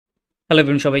Hello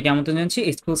everyone, সবাইকে আমন্ত্রণ জানাচ্ছি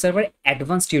SQL সার্ভার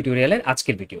অ্যাডভান্স টিউটোরিয়ালের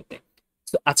আজকের ভিডিওতে।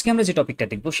 সো আজকে আমরা যে টপিকটা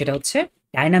দেখব সেটা হচ্ছে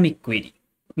ডাইনামিক কোয়েরি।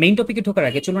 মেইন টপিকে ঢোকার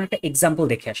আগে চলুন একটা এক্সাম্পল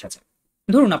দেখে আসা যাক।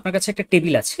 ধরুন আপনার কাছে একটা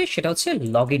টেবিল আছে, সেটা হচ্ছে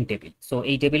লগইন টেবিল। সো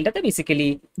এই টেবিলটাতে basically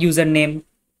user name,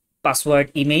 password,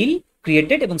 email, create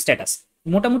date এবং স্ট্যাটাস,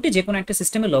 মোটামুটি যে কোনো একটা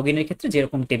সিস্টেমে লগ ইনের ক্ষেত্রে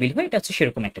যেরকম টেবিল হয় এটা হচ্ছে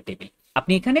সেরকম একটা টেবিল।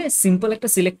 আপনি এখানে সিম্পল একটা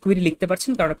সিলেক্ট কোয়েরি লিখতে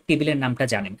পারছেন কারণ টেবিলের নামটা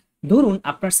জানেন। ধরুন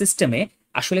আপনার সিস্টেমে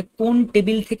আসলে কোন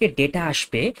টেবিল থেকে ডেটা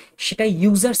আসবে সেটা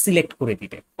ইউজার সিলেক্ট করে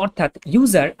দিবে, অর্থাৎ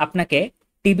ইউজার আপনাকে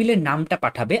টেবিলের নামটা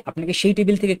পাঠাবে, আপনাকে সেই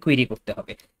টেবিল থেকে কোয়েরি করতে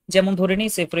হবে। যেমন ধরে নিই,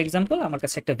 সে ফর এক্সাম্পল আমার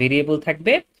কাছে একটা ভেরিয়েবল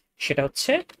থাকবে, সেটা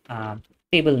হচ্ছে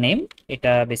টেবিল নেম।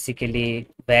 এটা বেসিক্যালি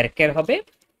ভ্যারচার হবে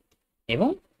এবং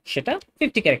সেটা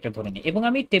 50 ক্যারেক্টার ধরে নিই এবং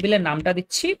আমি টেবিলের নামটা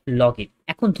দিচ্ছি লগইন।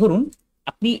 এখন ধরুন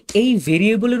আপনি এই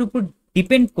ভেরিয়েবলের উপর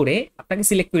ডিপেন্ড করে আপনাকে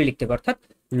সিলেক্ট করে লিখতে হবে, অর্থাৎ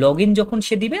লগইন যখন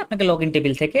সে দিবে আপনাকে লগইন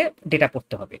টেবিল থেকে ডেটা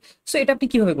পড়তে হবে। সো এটা আপনি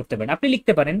কিভাবে করতে পারেন? আপনি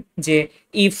লিখতে পারেন যে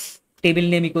if table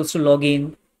name equals to login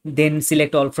then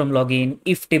select all from login,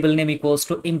 if table name equals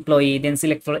to employee then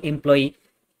select for employee.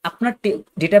 আপনার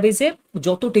ডেটাবেসে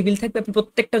যত টেবিল থাকবে আপনি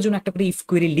প্রত্যেকটার জন্য একটা করে ইফ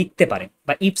কোয়েরি লিখতে পারেন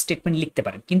বা ইফ স্টেটমেন্ট লিখতে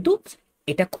পারেন, কিন্তু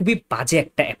এটা খুবই বাজে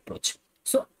একটা অ্যাপ্রোচ।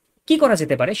 সো কি করা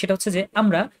যেতে পারে সেটা হচ্ছে যে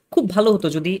আমরা খুব ভালো হতো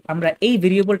যদি আমরা এই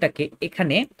ভেরিয়েবলটাকে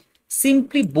এখানে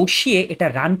সিম্পলি বসিয়ে এটা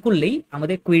রান করলেই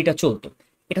আমাদের কোয়েরিটা চলতো।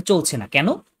 এটা চলছে না কেন?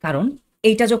 কারণ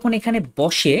এইটা যখন এখানে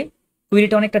বসে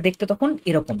কোয়েরিটা অনেকটা দেখতে তখন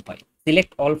এরকম হয়,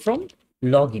 সিলেক্ট অল ফ্রম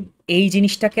লগইন। এই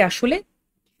জিনিসটাকে আসলে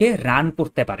সে রান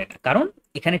করতে পারে না, কারণ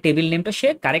এখানে টেবিল নেমটা সে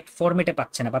কারেক্ট ফরম্যাটে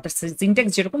পাচ্ছে না বা তার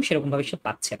সিনট্যাক্স যেরকম সেরকম ভাবে সে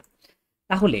পাচ্ছে না।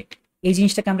 তাহলে এই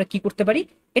জিনিসটাকে আমরা কি করতে পারি?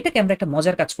 এটাকে আমরা একটা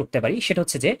মজার কাজ করতে পারি, সেটা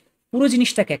হচ্ছে যে পুরো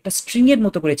জিনিসটাকে একটা স্ট্রিং এর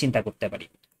মতো করে চিন্তা করতে পারি।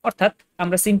 অর্থাৎ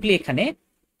আমরা সিম্পলি এখানে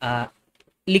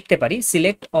লিখতে পারি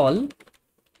সিলেক্ট অল,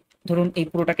 ধরুন এই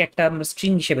পুরোটাকে একটা আমরা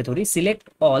স্ট্রিং হিসেবে ধরি, সিলেক্ট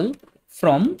অল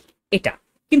ফ্রম এটা।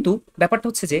 কিন্তু ব্যাপারটা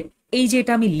হচ্ছে যে এই যে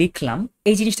এটা আমি লিখলাম,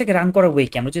 এই জিনিসটাকে রান করার ওয়ে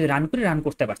কি? আমরা যদি রান করি রান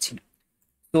করতে পারছি না।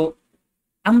 তো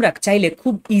আমরা চাইলে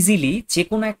খুব ইজিলি যে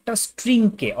কোনো একটা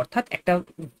স্ট্রিংকে, অর্থাৎ একটা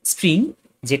স্ট্রিং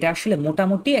যেটা আসলে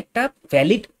মোটামুটি একটা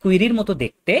ভ্যালিড কোয়েরির মতো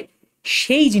দেখতে,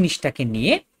 সেই জিনিসটাকে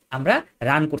নিয়ে আমরা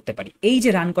রান করতে পারি। এই যে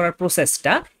রান করার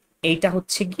প্রসেসটা, এইটা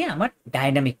হচ্ছে গিয়ে আমার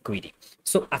ডাইনামিক কোয়েরি।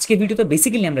 সো আজকের ভিডিওতে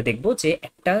বেসিক্যালি আমরা দেখব যে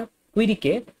একটা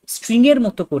কোয়েরিকে স্ট্রিং এর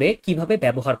মতো করে কিভাবে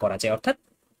ব্যবহার করা যায়, অর্থাৎ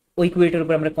ওই কোয়েরিটার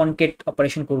উপর আমরা কনকেট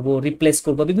অপারেশন করব, রিপ্লেস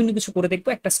করব, বিভিন্ন কিছু করে দেখবো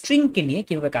একটা স্ট্রিংকে নিয়ে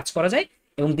কিভাবে কাজ করা যায়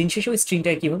এবং দিন শেষে ওই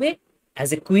স্ট্রিংটাকে কিভাবে অ্যাজ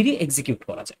এ কোয়েরি এক্সিকিউট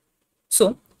করা যায়। So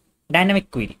dynamic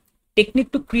query technique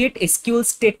to create SQL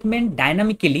statement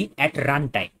dynamically at run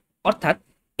time. অর্থাৎ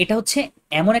এটা হচ্ছে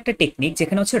এমন একটা টেকনিক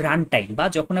যেখানে হচ্ছে রান টাইম বা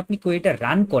যখন আপনি কোয়েরিটা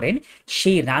রান করেন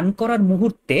সেই রান করার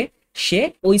মুহূর্তে সে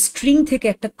ওই স্ট্রিং থেকে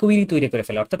একটা কোয়েরি তৈরি করে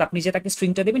ফেলে, অর্থাৎ আপনি যে তাকে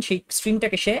স্ট্রিংটা দেবেন সেই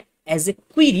স্ট্রিংটাকে সে অ্যাজ এ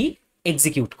কোয়েরি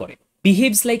এক্সিকিউট করে।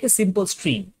 Behaves like a simple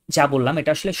string. যা বললাম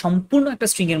এটা আসলে সম্পূর্ণ একটা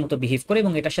স্ট্রিং এর মতো বিহেভ করে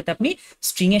এবং এটার সাথে আপনি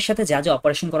স্ট্রিং এর সাথে যা যা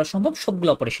অপারেশন করা সম্ভব সবগুলো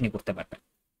অপারেশনই করতে পারবেন।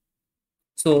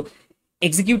 So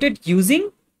executed using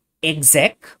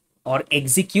exec or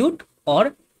execute or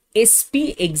sp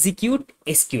execute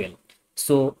sql।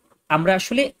 So আমরা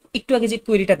আসলে একটু আগে যে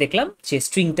কোয়েরিটা দেখলাম, যে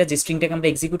স্ট্রিংটাকে আমরা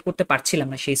এক্সিকিউট করতে পারছিলাম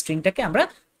না, সেই স্ট্রিংটাকে আমরা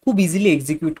খুব ইজিলি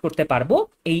এক্সিকিউট করতে পারবো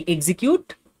এই execute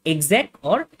exec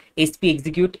or sp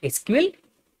execute sql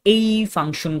এই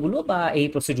ফাংশনগুলো বা এই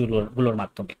প্রসিডিউরগুলোর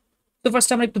মাধ্যমে। তো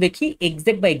ফার্স্ট আমরা একটু দেখি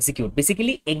এক্সেক বা execute.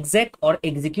 Basically exact or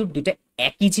execute দুটো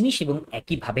একই জিনিস এবং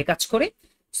একই ভাবে কাজ করে।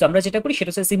 সো আমরা যেটা করি সেটা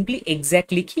হচ্ছে সিম্পলি এক্সেক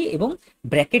লিখি এবং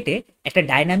ব্র্যাকেটে একটা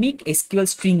ডাইনামিক এসকিউএল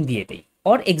স্ট্রিং দিয়ে দেই।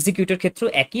 অর এক্সিকিউটের ক্ষেত্রে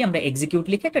একই, আমরা এক্সিকিউট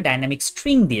লিখে একটা ডাইনামিক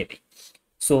স্ট্রিং দিয়ে দিই।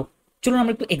 সো চলুন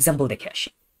আমরা একটু এক্সাম্পল দেখে আসি।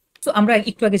 সো আমরা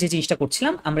একটু আগে যে জিনিসটা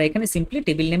করছিলাম, আমরা এখানে সিম্পলি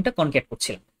টেবিল নেমটা কনক্যাট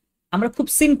করছিলাম। আমরা খুব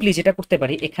সিম্পলি যেটা করতে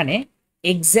পারি, এখানে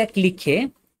এক্সেক লিখে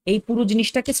এই পুরো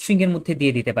জিনিসটাকে স্ট্রিং এর মধ্যে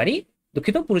দিয়ে দিতে পারি,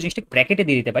 দুঃখিত পুরো জিনিসটাকে ব্র্যাকেটে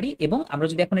দিয়ে দিতে পারি এবং আমরা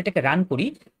যদি এখন এটাকে রান করি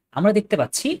আমরা দেখতে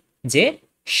পাচ্ছি যে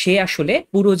সে আসলে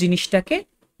পুরো জিনিসটাকে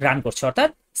রান করছে, অর্থাৎ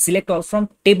সিলেক্ট অল ফ্রম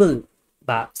টেবল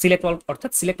বা সিলেক্ট অল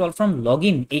অর্থাৎ সিলেক্ট অল ফ্রম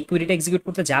লগইন এই কোয়েরিটা এক্সিকিউট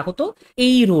করতে যা হতো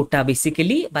এই রোটা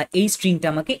বেসিক্যালি বা এই স্ট্রিংটা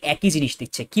আমাকে একই জিনিস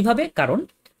দিচ্ছে। কিভাবে? কারণ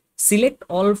সিলেক্ট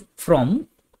অল ফ্রম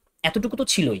এতটুকু তো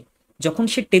ছিলই, যখন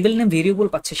সে টেবিল নেম ভেরিয়েবল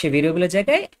পাচ্ছে সে ভেরিয়েবলের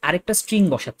জায়গায় আরেকটা স্ট্রিং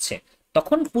বসাচ্ছে,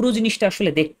 তখন পুরো জিনিসটা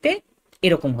আসলে দেখতে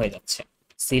এরকম হয়ে যাচ্ছে,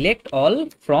 সিলেক্ট অল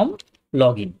ফ্রম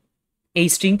লগইন। এই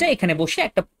স্ট্রিংটা এখানে বসে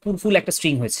একটা ফুল একটা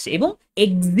স্ট্রিং হয়েছে এবং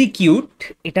এক্সিকিউট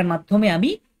এটার মাধ্যমে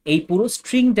আমি এই পুরো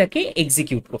স্ট্রিংটাকে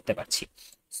এক্সিকিউট করতে পারছি।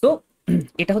 সো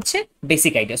এটা হচ্ছে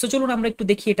বেসিক আইডিয়া। সো চলুন আমরা একটু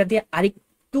দেখি এটা দিয়ে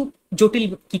আরেকটু জটিল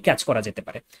কি কাজ করা যেতে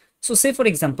পারে। সো সে ফর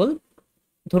এক্সাম্পল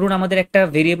ধরুন আমাদের একটা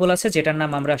ভেরিয়েবল আছে যেটার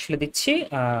নাম আমরা আসলে দিচ্ছি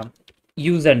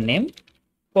ইউজার নেম।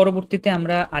 পরবর্তীতে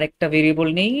আমরা আরেকটা ভেরিয়েবল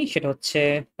নেই, সেটা হচ্ছে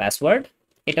পাসওয়ার্ড।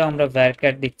 এটাও আমরা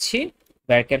varchar দিচ্ছি,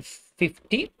 varchar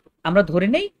 50। আমরা ধরে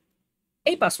নেই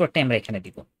এই পাসওয়ার্ডটা আমরা এখানে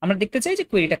দিব। আমরা দেখতে চাই যে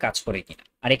কোয়েরিটা কাজ করে কিনা।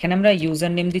 আর এখানে আমরা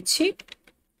ইউজার নেম দিচ্ছি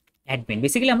অ্যাডমিন।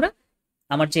 বেসিক্যালি আমরা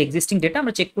আমার যে এক্সিস্টিং ডেটা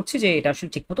আমরা চেক করছি যে এটা আসলে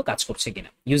ঠিকমতো কাজ করছে কিনা।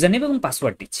 ইউজার নেম এবং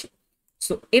পাসওয়ার্ড দিচ্ছি।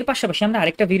 সো এর পাশাপাশি আমরা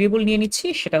আরেকটা ভেরিয়েবল নিয়ে নিচ্ছি,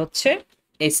 সেটা হচ্ছে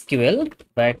SQL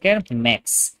varchar max।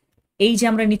 এই যে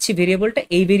আমরা নিচ্ছি ভেরিয়েবলটা,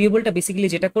 এই ভেরিয়েবলটা বেসিক্যালি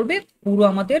যেটা করবে পুরো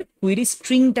আমাদের কোয়েরি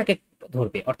স্ট্রিংটাকে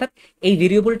ধরবে, অর্থাৎ এই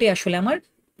ভেরিয়েবলটি আসলে আমার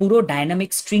পুরো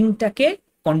ডাইনামিক স্ট্রিংটাকে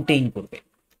কন্টেইন করবে।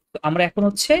 তো আমরা এখন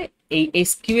হচ্ছে এই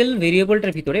SQL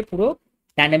ভেরিয়েবলটার ভিতরে পুরো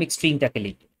ডাইনামিক স্ট্রিংটাকে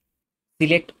লিখব।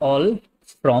 সিলেক্ট অল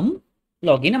ফ্রম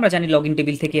লগইন, আমরা জানি লগইন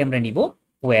টেবিল থেকে আমরা নিব,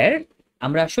 ওয়্যার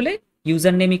আমরা আসলে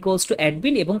user name equals to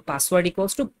admin এবং পাসওয়ার্ড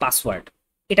ইকুয়ালস টু পাসওয়ার্ড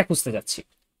এটা খুঁজতে যাচ্ছি।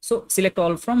 So select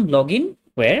all from login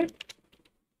wire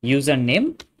user name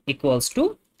equals to,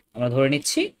 আমরা ধরে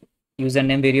নিচ্ছি ইউজার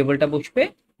নেম ভেরিয়েবলটা বসবে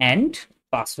অ্যান্ড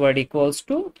পাসওয়ার্ড ইকুয়ালস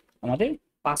টু আমাদের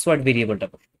পাসওয়ার্ড ভেরিয়েবলটা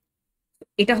বসবে।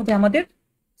 এটা হবে আমাদের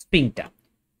স্ট্রিংটা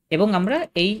এবং আমরা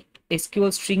এই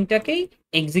SQL স্ট্রিংটাকেই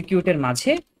এক্সিকিউটের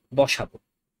মাঝে বসাবো।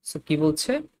 সো কি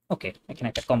বলছে, ওকে এখানে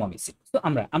একটা কমা মিসিং। তো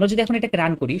আমরা যদি এখন এটাকে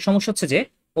রান করি, সমস্যা হচ্ছে যে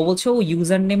ও বলছে ও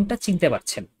ইউজার নেমটা চিনতে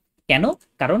পারছেন। কেন?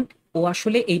 কারণ ও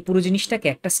আসলে এই পুরো জিনিসটাকে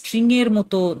একটা স্ট্রিং এর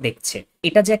মতো দেখছে,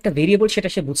 এটা যে একটা ভেরিয়েবল সেটা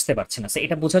সে বুঝতে পারছে না।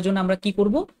 এটা বোঝার জন্য আমরা কি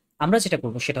করব, আমরা যেটা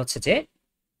করব সেটা হচ্ছে যে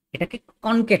এটাকে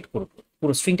কনকেট করব,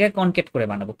 পুরো স্ট্রিংটাকে কনকেট করে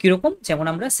বানাবো। কিরকম? যেমন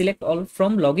আমরা select all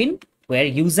from login wire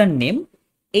user name,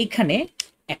 এইখানে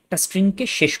একটা স্ট্রিংকে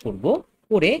শেষ করব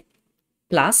করে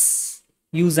প্লাস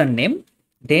ইউজার নেম,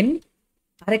 দেন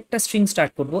আরেকটা স্ট্রিং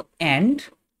স্টার্ট করব অ্যান্ড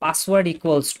পাসওয়ার্ড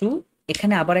ইকুয়ালস টু,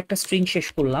 এখানে আবার একটা স্ট্রিং শেষ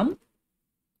করলাম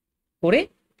করে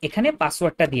এখানে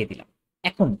পাসওয়ার্ডটা দিয়ে দিলাম।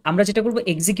 এখন আমরা যেটা করব,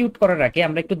 এক্সিকিউট করার আগে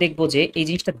আমরা একটু দেখবো যে এই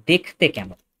জিনিসটা দেখতে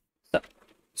কেমন।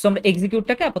 সো আমরা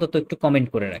এক্সিকিউটটাকে আপাতত একটু কমেন্ট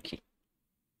করে রাখি।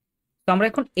 তো আমরা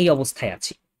এখন এই অবস্থায়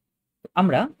আছি,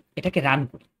 আমরা এটাকে রান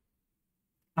করি।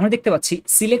 আমরা দেখতে পাচ্ছি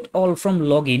select all from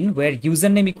login wire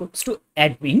user name equals to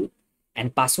admin and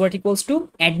password equals to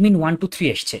admin 1 2 3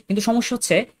 এসছে। কিন্তু সমস্যা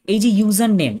হচ্ছে এই যে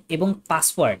ইউজার নেম এবং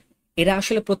পাসওয়ার্ড এরা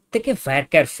আসলে প্রত্যেকে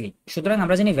ভ্যারকার ফিল্ড। সুতরাং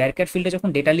আমরা জানি ভ্যারকার ফিল্ডে যখন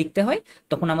ডেটা লিখতে হয়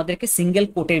তখন আমাদেরকে সিঙ্গেল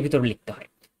কোটের ভিতর লিখতে হয়।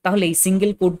 তাহলে এই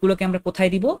সিঙ্গেল কোডগুলোকে আমরা কোথায়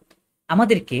দিব?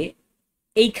 আমাদেরকে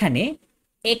এইখানে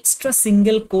এক্সট্রা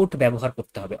সিঙ্গেল কোট ব্যবহার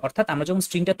করতে হবে। অর্থাৎ আমরা যখন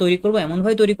স্ট্রিংটা তৈরি করবো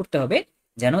এমনভাবে তৈরি করতে হবে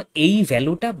যেন এই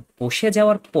ভ্যালুটা বসে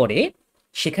যাওয়ার পরে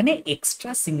সেখানে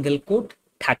এক্সট্রা সিঙ্গেল কোট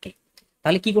থাকে।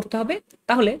 তাহলে কি করতে হবে?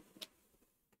 তাহলে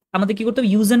আমাদের কি করতে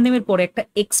হবে, ইউজার নেমের পরে একটা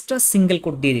এক্সট্রা সিঙ্গেল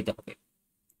কোট দিয়ে দিতে হবে।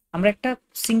 আমরা একটা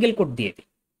সিঙ্গেল কোট দিয়ে দিই।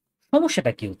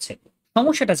 সমস্যাটা কি হচ্ছে?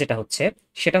 সমস্যাটা যেটা হচ্ছে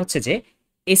সেটা হচ্ছে যে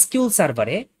এসকিউএল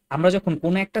সার্ভারে আমরা যখন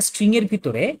কোনো একটা স্ট্রিং এর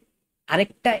ভিতরে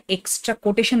আরেকটা এক্সট্রা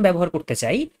কোটেশন ব্যবহার করতে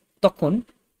চাই তখন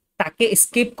তাকে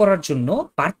এসকেপ করার জন্য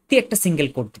বাড়তি একটা সিঙ্গেল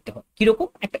কোড দিতে হয়। কিরকম?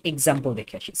 একটা এক্সাম্পল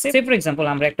দেখে আসি। সে ফর এক্সাম্পল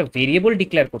আমরা একটা ভেরিয়েবল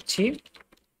ডিক্লেয়ার করছি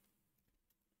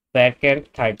var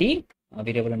 30,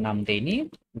 ভেরিয়েবলের নাম দেইনি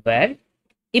var,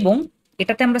 এবং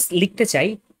এটাতে আমরা লিখতে চাই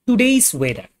টুডেইস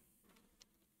ওয়েদার।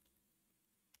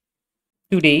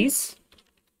 Today's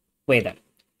weather.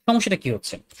 সমস্যাটা কি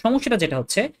হচ্ছে? সমস্যাটা যেটা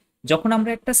হচ্ছে যখন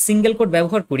আমরা একটা সিঙ্গেল কোড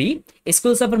ব্যবহার করি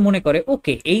এসকিউএল সার্ভার মনে করে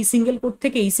ওকে এই সিঙ্গেল কোড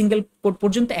থেকে এই সিঙ্গেল কোড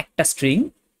পর্যন্ত একটা স্ট্রিং,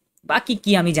 বাকি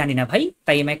কি আমি জানি না ভাই,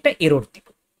 তাই আমি একটা এরর দিব।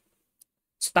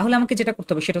 তাহলে আমাকে যেটা করতে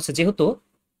হবে সেটা হচ্ছে যেহেতু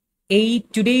এই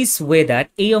টুডেইস ওয়েদার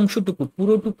এই অংশটুকু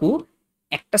পুরোটুকু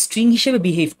একটা স্ট্রিং হিসেবে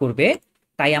বিহেভ করবে,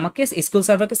 তাই আমাকে এসকিউএল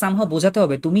সার্ভারকে সামহাও বোঝাতে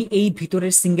হবে তুমি এই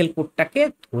ভিতরের সিঙ্গেল কোডটাকে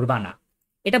ধরবা না।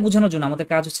 এটা বোঝানোর জন্য আমাদের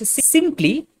কাজ হচ্ছে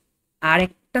সিম্পলি আর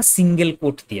একটা সিঙ্গেল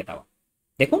কোড দিয়ে দেওয়া।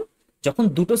 দেখুন যখন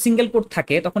দুটো সিঙ্গেল কোড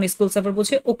থাকে তখন এসকিউএল সার্ভার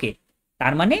বলছে ওকে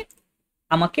তার মানে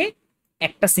আমাকে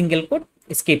একটা সিঙ্গেল কোড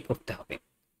এসকেপ করতে হবে।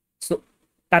 সো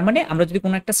তার মানে আমরা যদি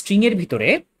কোনো একটা স্ট্রিং এর ভিতরে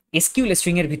এসকিউএল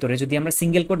স্ট্রিং এর ভিতরে যদি আমরা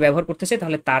সিঙ্গেল কোড ব্যবহার করতে চাই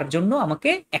তাহলে তার জন্য আমাকে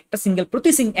একটা সিঙ্গেল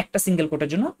কোডের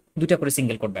জন্য দুটো করে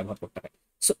সিঙ্গেল কোড ব্যবহার করতে হয়।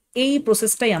 সো এই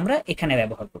প্রসেসটাই আমরা এখানে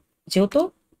ব্যবহার করব। যেহেতু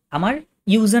আমার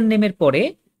ইউজার নেমের পরে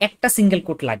একটা সিঙ্গেল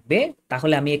কোড লাগবে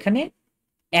তাহলে আমি এখানে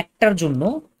একটার জন্য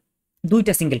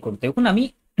দুইটা সিঙ্গেল কোড দেব। এখন আমি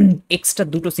এক্সট্রা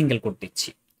দুটো সিঙ্গেল কোড দিচ্ছি।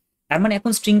 তার মানে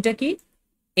এখন স্ট্রিংটা কি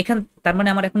তার মানে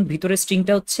আমার এখন ভিতরে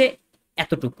স্ট্রিংটা হচ্ছে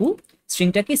এতটুকু।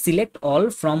 স্ট্রিংটা কি select all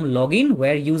from login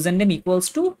wire user name equals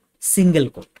to single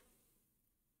quote.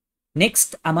 Next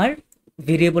আমার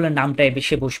ভেরিয়েবলের নামটা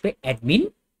এসে বসবে অ্যাডমিন।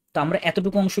 তো আমরা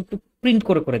এতটুকু অংশ একটু প্রিন্ট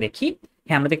করে করে দেখি।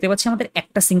 হ্যাঁ আমরা দেখতে পাচ্ছি আমাদের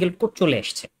একটা সিঙ্গেল কোড চলে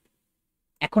আসছে।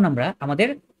 এখন আমরা আমাদের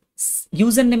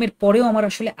ইউজার নেমের পরেও আমার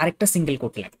আসলে আরেকটা সিঙ্গেল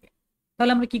কোড লাগবে।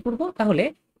 তাহলে আমরা কি করব? তাহলে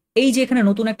এই যে এখানে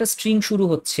নতুন একটা স্ট্রিং শুরু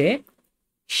হচ্ছে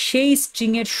সেই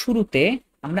স্ট্রিং এর শুরুতে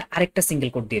আমরা আরেকটা সিঙ্গেল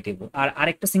কোড দিয়ে দেব। আর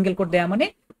আরেকটা সিঙ্গেল কোড দেওয়া মানে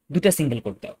দুটা সিঙ্গেল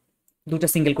কোড দাও, দুটা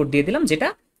সিঙ্গেল কোড দিয়ে দিলাম যেটা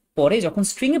পরে যখন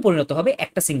স্ট্রিং এ পরিণত হবে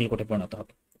একটা সিঙ্গেল কোডে পরিণত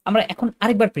হবে। আমরা এখন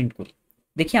আরেকবার প্রিন্ট করি।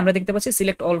 দেখি আমরা দেখতে পাচ্ছি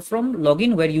select all from log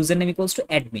in war user name equals to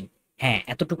admin. হ্যাঁ,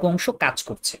 এতটুকু অংশ কাজ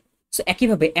করছে। সো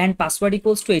একইভাবে অ্যান্ড পাসওয়ার্ড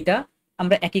ইকুয়ালস টু, এটা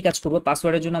আমরা একই কাজ করবো।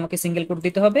 পাসওয়ার্ডের জন্য আমাকে সিঙ্গেল কোট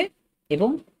দিতে হবে এবং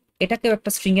এটাকেও একটা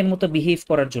স্ট্রিং এর মতো বিহেভ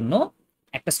করার জন্য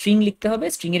একটা স্ট্রিং লিখতে হবে,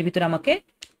 স্ট্রিং এর ভিতরে আমাকে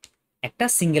একটা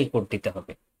সিঙ্গেল কোট দিতে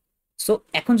হবে। সো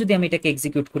এখন যদি আমি এটাকে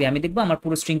এক্সিকিউট করি, আমি দেখবো আমার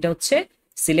পুরো স্ট্রিংটা হচ্ছে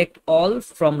select all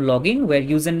from log in war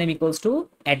user name equals to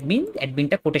admin,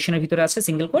 অ্যাডমিনটা কোটেশনের ভিতরে আছে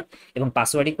সিঙ্গেল কোট, এবং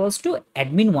পাসওয়ার্ড ইকুয়ালস টু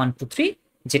অ্যাডমিন 123,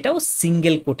 যেটাও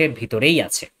সিঙ্গেল কোটের ভিতরেই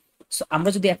আছে। সো আমরা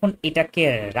যদি এখন এটাকে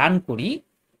রান করি,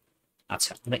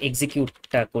 আচ্ছা আমরা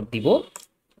এক্সিকিউটটা কোড দিব,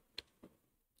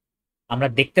 আমরা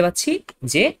দেখতে পাচ্ছি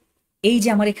যে এই যে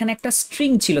আমার এখানে একটা স্ট্রিং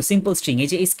ছিল, সিম্পল স্ট্রিং, এই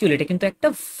যে এসকিউএল, এটা কিন্তু একটা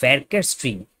ভ্যারকার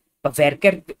স্ট্রিং বা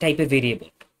ভ্যারকার টাইপের ভেরিয়েবল।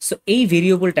 সো এই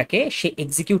ভেরিয়েবলটাকে সে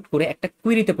এক্সিকিউট করে একটা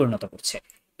কুইরিতে পরিণত করছে।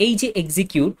 এই যে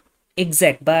এক্সিকিউট,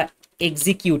 এক্স্যাক্ট বা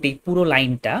এক্সিকিউট, এই পুরো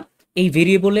লাইনটা এই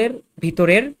ভেরিয়েবলের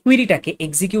ভিতরের কুইরিটাকে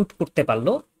এক্সিকিউট করতে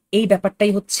পারলো, এই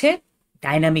ব্যাপারটাই হচ্ছে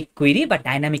ডাইনামিক কুইরি বা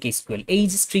ডাইনামিক এসকিউএল। এই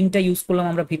যে স্ট্রিংটা ইউজ করলাম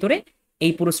আমরা ভিতরে,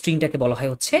 এই পুরো স্ট্রিংটাকে বলা হয়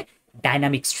হচ্ছে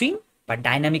ডাইনামিক স্ট্রিং বা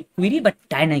ডাইনামিক কুইরি বা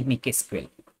ডাইনামিক এসকিউএল।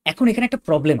 এখন এখানে একটা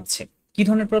প্রবলেম আছে। কি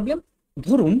ধরনের প্রবলেম?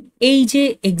 ধরুন এই যে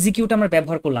এক্সিকিউট আমরা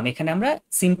ব্যবহার করলাম, এখানে আমরা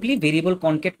সিম্পলি ভেরিয়েবল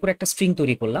কনকেট করে একটা স্ট্রিং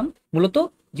তৈরি করলাম, মূলত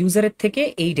ইউজারের থেকে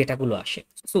এই ডেটাগুলো আসে।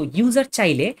 সো ইউজার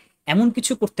চাইলে এমন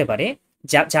কিছু করতে পারে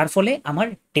যার ফলে আমার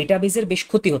ডেটাবেজের বেশ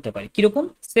ক্ষতি হতে পারে। কিরকম?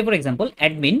 সে ফর এক্সাম্পল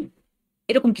অ্যাডমিন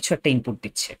এরকম কিছু একটা ইনপুট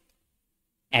দিচ্ছে,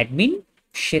 অ্যাডমিন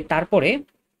সে তারপরে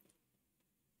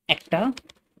একটা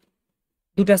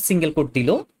দুটা সিঙ্গেল কোট দিল,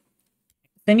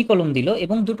 সেমিকলন দিল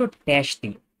এবং দুটো ড্যাশ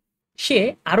দিল। সে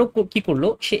আরো কি করলো,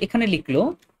 সে এখানে লিখলো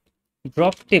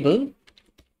ড্রপ টেবল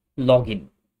লগ ইন।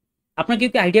 আপনারা কেউ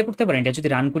কি আইডিয়া করতে পারেন এটা যদি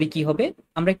রান করি কি হবে?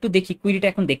 আমরা একটু দেখি কুইরিটা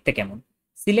এখন দেখতে কেমন।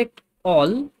 Select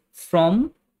all from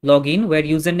log in war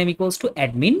user name equals to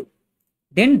admin,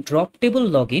 then drop table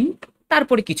log in,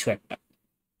 তারপরে কিছু একটা।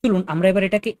 চলুন আমরা এবার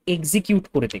এটাকে এক্সিকিউট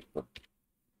করে দেখব।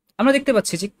 আমরা দেখতে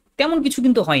পাচ্ছি যে তেমন কিছু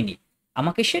কিন্তু হয়নি,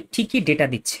 আমাকে সে ঠিকই ডেটা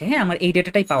দিচ্ছে। হ্যাঁ, আমার এই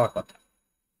ডেটাটাই পাওয়ার কথা।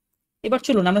 এবার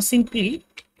চলুন আমরা সিম্পলি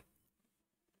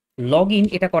লগ ইন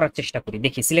এটা করার চেষ্টা করি,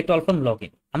 দেখি select all from log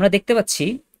in. আমরা দেখতে পাচ্ছি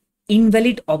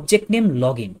invalid object name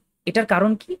log in. এটার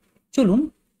কারণ কি? চলুন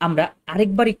আমরা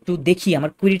আরেকবার একটু দেখি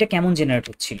আমার কুইরিটা কেমন জেনারেট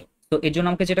হচ্ছিল। তো এর জন্য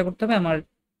আমাকে যেটা করতে হবে, আমার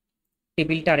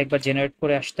টেবিলটা আরেকবার জেনারেট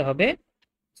করে আসতে হবে।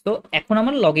 তো এখন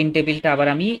আমার লগ ইন টেবিলটা আবার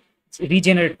আমি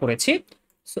রিজেনারেট করেছি।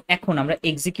 সো এখন আমরা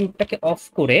এক্সিকিউটটাকে অফ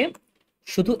করে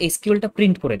শুধু এসকিউএলটা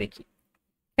প্রিন্ট করে দেখি।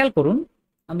 খেয়াল করুন,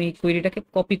 আমি কুইরিটাকে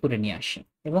কপি করে নিয়ে আসি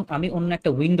এবং আমি অন্য একটা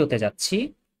উইন্ডোতে যাচ্ছি।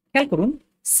 খেয়াল করুন,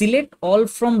 select all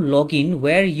from log in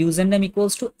war user name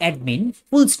equals to admin,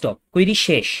 full stop, query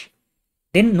শেষ।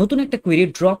 দেন নতুন একটা query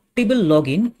drop table log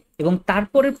in এবং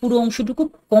তারপরের পুরো অংশটুকু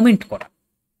কমেন্ট করা।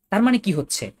 তার মানে কি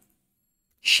হচ্ছে,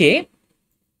 সে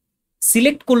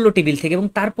সিলেক্ট করলো টেবিল থেকে এবং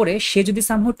তারপরে সে যদি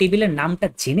সামহাও টেবিলের নামটা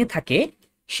জেনে থাকে,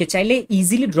 সে চাইলে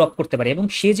ইজিলি ড্রপ করতে পারে। এবং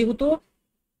সে যেহেতু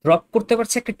ড্রপ করতে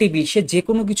পারছে একটা টেবিল, সে যে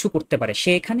কোনো কিছু করতে পারে,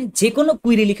 সে এখানে যে কোনো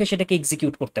কুইরি লিখে সেটাকে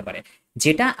এক্সিকিউট করতে পারে,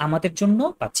 যেটা আমাদের জন্য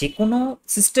বা যে কোনো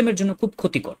সিস্টেমের জন্য খুব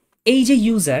ক্ষতিকর। এই যে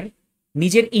ইউজার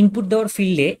নিজের ইনপুট দেওয়ার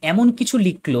ফিল্ডে এমন কিছু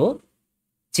লিখলো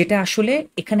যেটা আসলে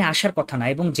এখানে আসার কথা না,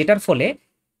 এবং যেটার ফলে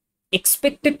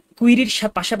এক্সপেক্টেড কুইরির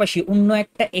পাশাপাশি অন্য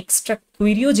একটা এক্সট্রা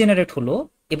কুইরিও জেনারেট হলো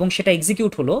এবং সেটা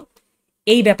এক্সিকিউট হলো,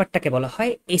 এই ব্যাপারটাকে বলা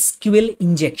হয় এসকিউএল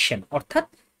ইনজেকশন। অর্থাৎ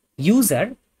ইউজার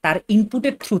তার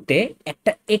ইনপুটের থ্রুতে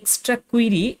একটা এক্সট্রা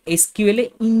কুইরি এসকিউএল এ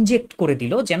ইনজেক্ট করে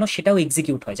দিল যেন সেটাও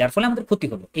এক্সিকিউট হয়, যার ফলে আমাদের ক্ষতি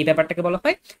হলো। এই ব্যাপারটাকে বলা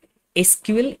হয়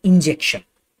এসকিউএল ইনজেকশন।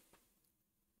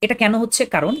 এটা কেন হচ্ছে?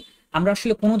 কারণ আমরা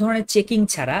আসলে কোনো ধরনের চেকিং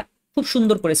ছাড়া খুব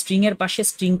সুন্দর করে স্ট্রিং এর পাশে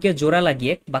স্ট্রিংকে জোড়া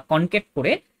লাগিয়ে বা কনকেট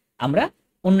করে আমরা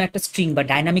অন্য একটা স্ট্রিং বা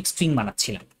ডাইনামিক স্ট্রিং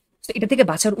বানাচ্ছিলাম। তো এটা থেকে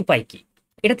বাঁচার উপায় কি?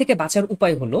 এটা থেকে বাঁচার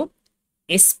উপায় হলো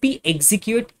এসপি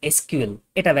এক্সিকিউট এসকিউএল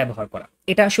এটা ব্যবহার করা।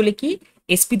 এটা আসলে কি?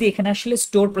 এসপি দিয়ে এখানে আসলে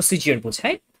স্টোর প্রসিজিওর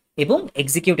বোঝায় এবং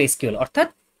এক্সিকিউট এসকিউএল অর্থাৎ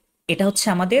এটা হচ্ছে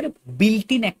আমাদের বিল্ট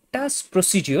ইন একটা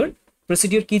প্রসিডিওর।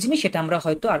 প্রসিডিওর কি জিনিস সেটা আমরা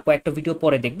হয়তো আর কয়েকটা ভিডিও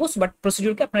পরে দেখবো, বাট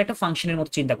প্রসিডিওরকে আপনারা একটা ফাংশনের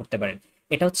মতো চিন্তা করতে পারেন।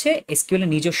 এটা হচ্ছে এসকিউএল এর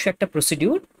নিজস্ব একটা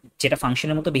প্রসিডিওর যেটা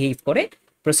ফাংশনের মতো বিহেভ করে,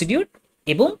 প্রসিডিওর।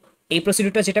 এবং এই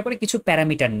প্রসিডিওরটা যেটা করে, কিছু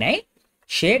প্যারামিটার নেয়,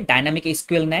 সে ডাইনামিক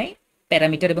এসকিউএল নেয়,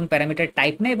 প্যারামিটার এবং প্যারামিটার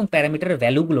টাইপ নেয় এবং প্যারামিটারের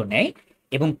ভ্যালুগুলো নেয়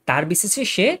এবং তার বেসিসে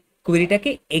সে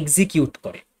কুয়েরিটাকে এক্সিকিউট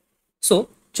করে। সো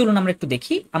চলুন আমরা একটু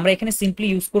দেখি। আমরা এখানে সিম্পলি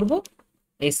ইউজ করব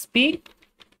এসপি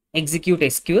এক্সিকিউট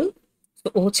এসকিউএল। তো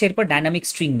ও হচ্ছে এরপর ডাইনামিক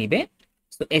স্ট্রিং নিবে।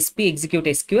 তো এসপি এক্সিকিউট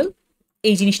এসকিউএল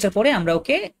এই জিনিসটার পরে আমরা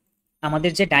ওকে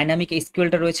আমাদের যে ডাইনামিক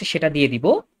এসকিউএলটা রয়েছে সেটা দিয়ে দিব।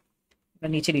 আমরা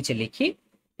নিচে নিচে লিখি,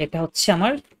 এটা হচ্ছে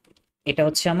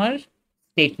আমার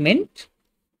স্টেটমেন্ট।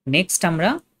 নেক্সট আমরা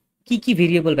কি কি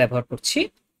ভেরিয়েবল ব্যবহার করছি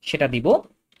সেটা দিব।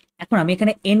 এখন আমি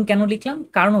এখানে এন কেন লিখলাম,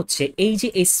 কারণ হচ্ছে এই যে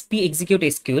এসপি এক্সিকিউট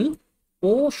এসকিউএল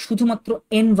ও শুধুমাত্র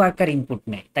এন ওয়ার্কার ইনপুট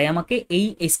নেয়, তাই আমাকে এই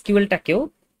এসকিউএলটাকেও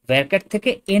ওয়ার্কার থেকে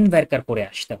এন ওয়ার্কার করে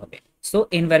আসতে হবে। সো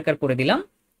এন ওয়ার্কার করে দিলাম,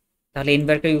 তাহলে এন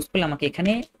ওয়ার্কার ইউজ করলে আমাকে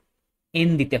এখানে এন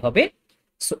দিতে হবে।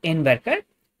 সো এন ওয়ার্কার,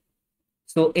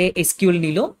 সো এ এসকিউএল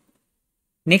নিল।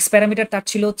 নেক্সট প্যারামিটার তার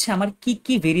ছিল হচ্ছে আমার কি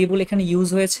কি ভেরিয়েবল এখানে ইউজ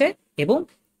হয়েছে এবং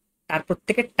তার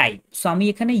প্রত্যেকের টাইপ। সো আমি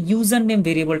এখানে ইউজার নেম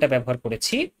ভেরিয়েবলটা ব্যবহার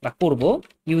করেছি বা করব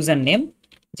ইউজার নেম,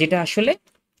 যেটা আসলে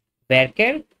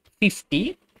varchar 50,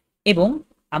 এবং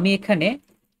আমি এখানে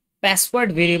পাসওয়ার্ড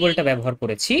ভেরিয়েবলটা ব্যবহার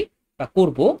করেছি বা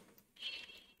করব,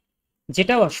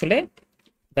 যেটাও আসলে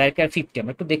varchar 50।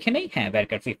 আমরা একটু দেখে নেই, হ্যাঁ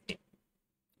varchar 50।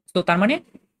 তো তার মানে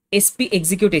এসপি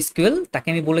এক্সিকিউট এসকিউএল তাকে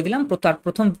আমি বলে দিলাম তার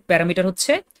প্রথম প্যারামিটার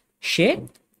হচ্ছে সে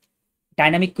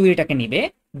ডাইনামিক কুয়েরিটাকে নিবে,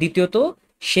 দ্বিতীয়ত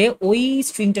সে ওই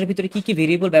স্ট্রিংটার ভিতরে কি কি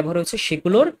ভেরিয়েবল ব্যবহার হয়েছে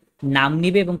সেগুলোর নাম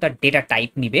নিবে এবং তার ডেটা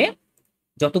টাইপ নিবে।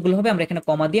 যতগুলো হবে আমরা এখানে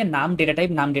কমা দিয়ে নাম ডেটা টাইপ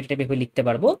এভাবে লিখতে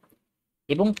পারবো।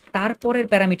 এবং তারপরের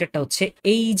প্যারামিটারটা হচ্ছে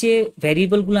এই যে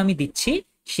ভ্যারিয়েবলগুলো আমি দিচ্ছি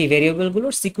সেই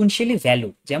ভ্যারিয়েবলগুলোর সিকুয়েন্সিয়ালি ভ্যালু,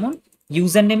 যেমন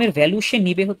ইউজার নেমের ভ্যালু সে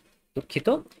নিবে, দুঃখিত,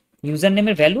 ইউজার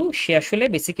নেমের ভ্যালু সে আসলে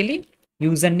বেসিক্যালি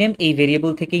ইউজার নেম এই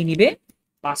ভেরিয়েবল থেকেই নিবে,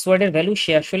 পাসওয়ার্ডের ভ্যালু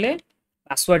সে আসলে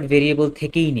পাসওয়ার্ড ভেরিয়েবল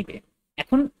থেকেই নিবে।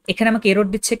 এখন এখানে আমাকে এরর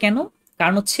দিচ্ছে কেন,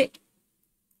 কারণ হচ্ছে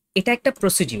এটা একটা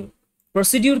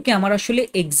প্রসিডিউরকে আমার আসলে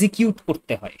এক্সিকিউট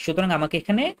করতে হয়, সুতরাং আমাকে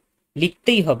এখানে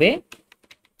লিখতেই হবে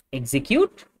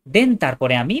এক্সিকিউট, দেন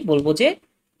তারপরে আমি বলবো যে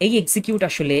এই এক্সিকিউট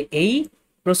আসলে এই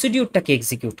প্রসিডিউরটাকে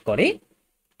এক্সিকিউট করে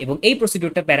এবং এই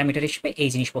প্রসিডিউরটা প্যারামিটার হিসেবে এই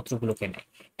জিনিসপত্রগুলোকে নেয়।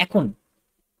 এখন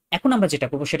এখন আমরা যেটা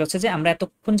করবো সেটা হচ্ছে যে আমরা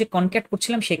এতক্ষণ যে কনক্যাট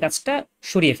করছিলাম সেই কাজটা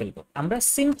সরিয়ে ফেলবো, আমরা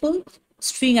সিম্পল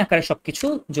স্ট্রিং আকারে সবকিছু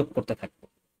যোগ করতে থাকবো।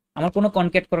 আমার কোনো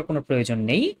কনক্যাট করার কোনো প্রয়োজন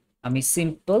নেই, আমি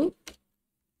সিম্পল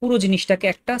পুরো জিনিসটাকে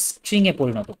একটা স্ট্রিং এ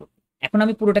পরিণত করব। এখন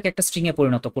আমি পুরোটাকে একটা স্ট্রিং এ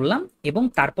পরিণত করলাম এবং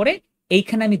তারপরে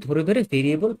এইখানে আমি ধরে ধরে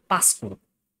ভেরিয়েবল পাস করব।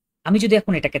 আমি যদি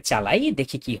এখন এটাকে চালাই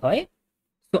দেখি কি হয়,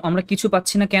 তো আমরা কিছু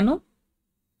পাচ্ছি না কেন?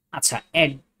 আচ্ছা,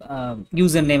 অ্যাড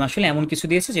ইউজার নেম আসলে এমন কিছু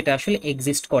দিয়েছে যেটা আসলে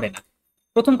এক্সিস্ট করে না।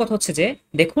 প্রথম কথা হচ্ছে যে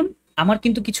দেখুন আমার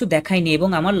কিন্তু কিছু দেখায়নি এবং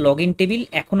আমার লগ ইন টেবিল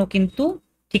এখনো কিন্তু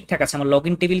ঠিকঠাক আছে, আমার লগ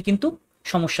ইন টেবিল কিন্তু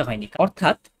সমস্যা হয়নি।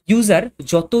 অর্থাৎ ইউজার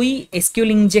যতই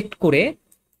এসকিউএল ইনজেক্ট করে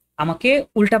আমাকে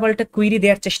উল্টাপাল্টা কুইরি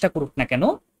দেওয়ার চেষ্টা করুক না কেন,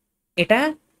 এটা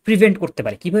প্রিভেন্ট করতে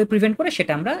পারে। কিভাবে প্রিভেন্ট করে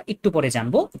সেটা আমরা একটু পরে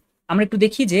জানবো। আমরা একটু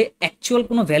দেখি যে অ্যাকচুয়াল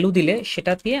কোনো ভ্যালু দিলে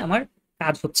সেটা দিয়ে আমার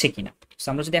কাজ হচ্ছে কিনা।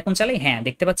 আমরা যদি এখন চালাই, হ্যাঁ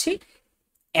দেখতে পাচ্ছি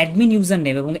অ্যাডমিন ইউজার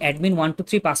নেম এবং অ্যাডমিন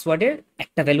 123 পাসওয়ার্ডের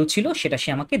একটা ভ্যালু ছিল, সেটা সে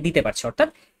আমাকে দিতে পারছে। অর্থাৎ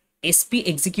এসপি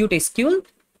এক্সিকিউট এসকিউএল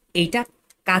এইটা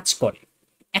কাজ করে।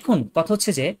 এখন কথা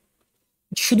হচ্ছে যে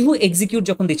শুধু এক্সিকিউট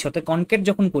যখন দিচ্ছি অর্থাৎ কনক্যাট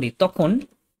যখন করি তখন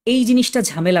এই জিনিসটা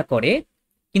ঝামেলা করে,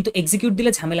 কিন্তু এক্সিকিউট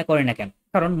দিলে ঝামেলা করে না কেন?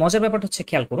 কারণ মজার ব্যাপারটা হচ্ছে,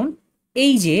 খেয়াল করুন,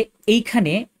 এই যে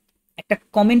এইখানে একটা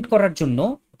কমেন্ট করার জন্য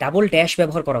ডাবল ড্যাশ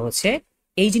ব্যবহার করা হচ্ছে।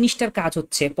 এই জিনিসটার কাজ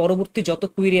হচ্ছে পরবর্তী যত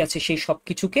কুইরি আছে সেই সব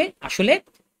কিছুকে আসলে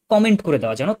কমেন্ট করে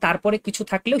দেওয়া, যেন তারপরে কিছু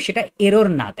থাকলেও সেটা এরর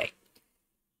না দেয়।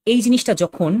 এই জিনিসটা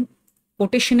যখন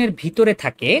কোটেশনের ভিতরে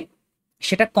থাকে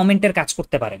সেটা কমেন্টের কাজ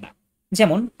করতে পারে না।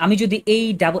 যেমন আমি যদি এই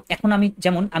এখন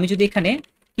আমি যদি এখানে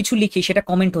কিছু লিখি সেটা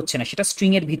কমেন্ট হচ্ছে না, সেটা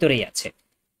স্ট্রিং এর ভিতরেই আছে।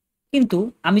 কিন্তু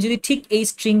আমি যদি ঠিক এই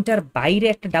স্ট্রিংটার বাইরে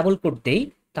একটা ডাবল কোট দেই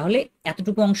তাহলে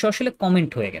এতটুকু অংশ আসলে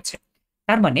কমেন্ট হয়ে গেছে।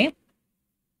 তার মানে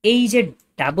এই যে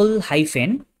ডাবল হাইফেন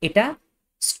এটা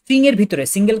স্ট্রিং এর ভিতরে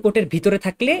সিঙ্গেল কোটের ভিতরে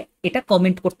থাকলে এটা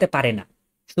কমেন্ট করতে পারে না,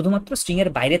 শুধুমাত্র স্ট্রিং এর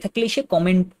বাইরে থাকলেই সে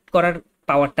কমেন্ট করার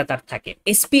পাওয়ারটা তার থাকে।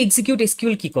 এসপি এক্সিকিউট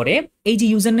এসকিউএল কি করে, এই যে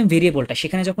ইউজার নেম ভেরিয়েবলটা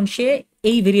সেখানে যখন সে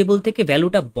এই ভেরিয়েবল থেকে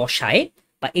ভ্যালুটা বসায়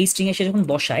বা এই স্ট্রিং এ সে যখন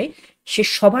বসায়, সে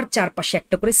সবার চারপাশে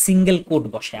একটা করে সিঙ্গেল কোড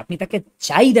বসায়। আপনি তাকে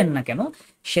যাই দেন না কেন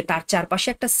সে তার চারপাশে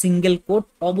একটা সিঙ্গেল কোড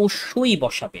অবশ্যই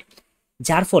বসাবে,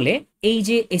 যার ফলে এই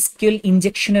যে এসকিউএল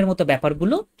ইনজেকশনের মতো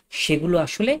ব্যাপারগুলো সেগুলো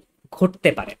আসলে ঘটতে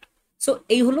পারে না। সো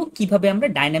এই হলো কিভাবে আমরা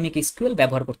ডাইনামিক এসকিউএল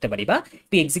ব্যবহার করতে পারি বা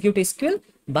এক্সিকিউট এসকিউএল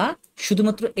বা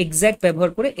শুধুমাত্র এক্স্যাক্ট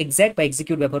ব্যবহার করে, এক্স্যাক্ট বা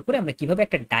এক্সিকিউট ব্যবহার করে আমরা কিভাবে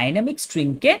একটা ডাইনামিক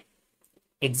স্ট্রিংকে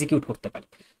এক্সিকিউট করতে পারি।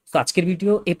 তো আজকের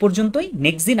ভিডিও এ পর্যন্তই।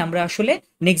 নেক্সট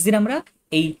দিন আমরা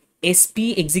এই এসপি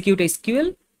এক্সিকিউট এসকিউএল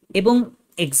এবং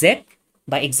এক্স্যাক্ট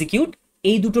বা এক্সিকিউট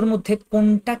এই দুটোর মধ্যে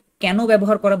কোনটা কেন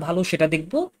ব্যবহার করা ভালো সেটা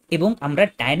দেখব, এবং আমরা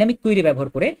ডাইনামিক কুয়েরি ব্যবহার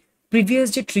করে প্রিভিয়াস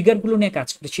যে ট্রিগারগুলো নিয়ে কাজ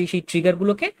করেছি সেই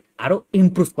ট্রিগারগুলোকে আরো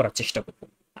ইমপ্রুভ করার চেষ্টা করব।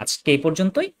 আজকে এই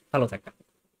পর্যন্তই, ভালো থাকবেন।